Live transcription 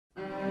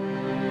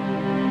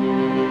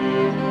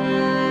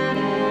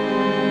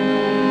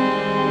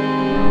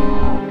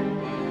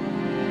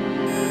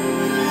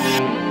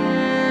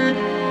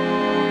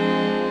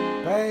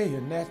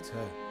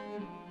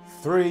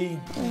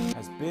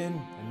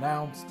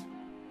announced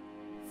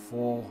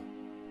for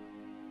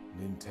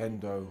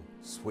Nintendo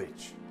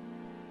Switch.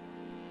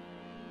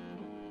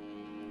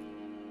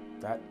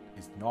 That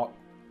is not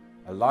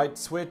a light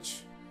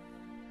switch.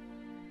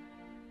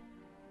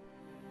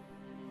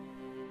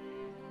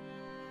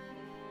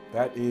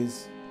 That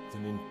is the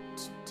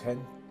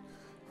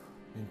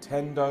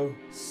Nintendo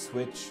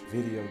Switch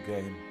video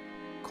game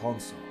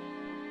console.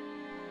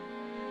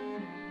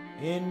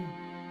 In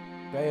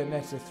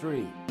Bayonetta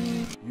 3,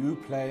 you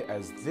play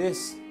as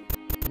this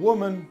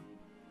woman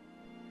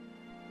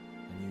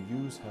and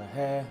you use her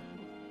hair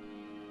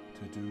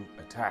to do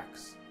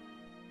attacks.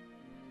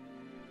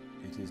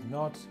 It is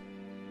not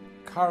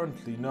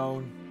currently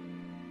known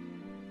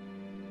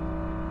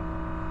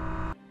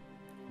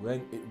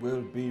when it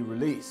will be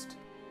released,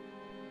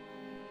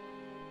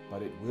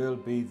 but it will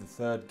be the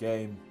third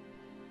game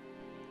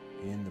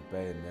in the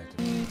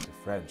Bayonetta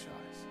franchise.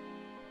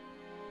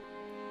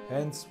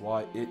 Hence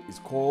why it is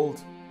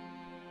called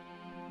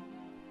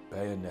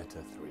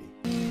Bayonetta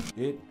 3.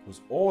 It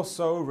was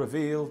also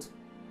revealed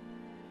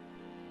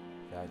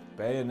that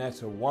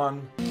Bayonetta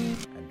 1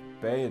 and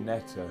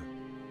Bayonetta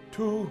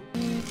 2 will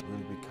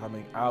be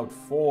coming out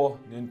for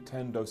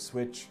Nintendo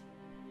Switch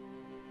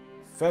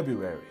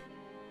February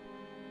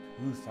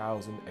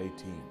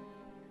 2018.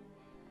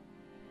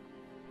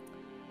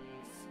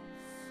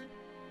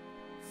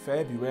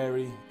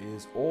 February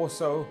is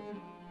also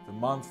the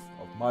month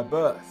of my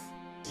birth.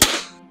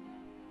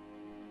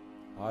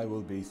 I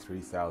will be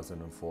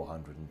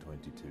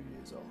 3,422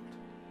 years old.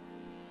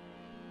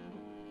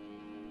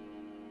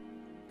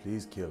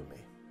 Please kill me.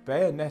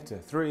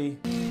 Bayonetta 3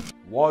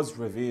 was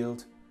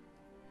revealed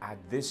at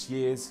this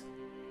year's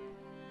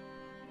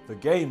The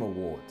Game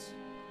Awards,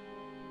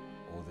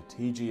 or the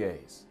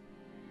TGAs.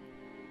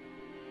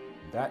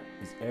 That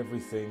is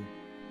everything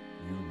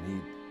you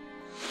need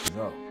to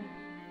know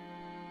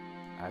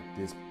at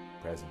this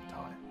present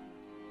time.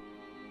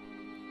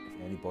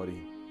 If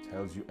anybody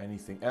tells you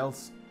anything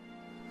else,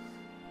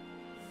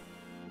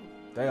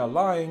 they are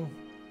lying,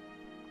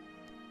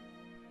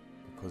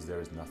 because there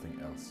is nothing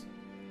else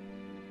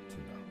to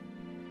know.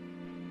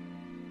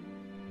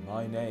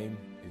 My name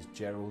is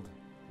Gerald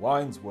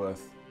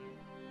Winesworth,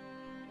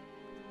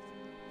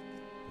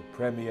 the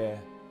premier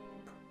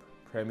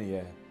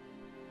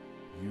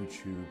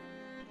YouTube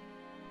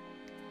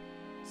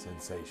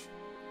sensation.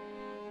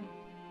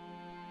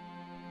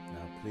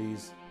 Now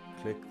please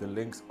click the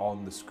links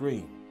on the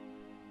screen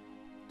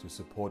to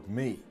support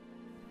me,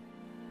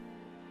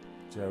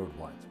 Gerald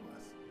Winesworth.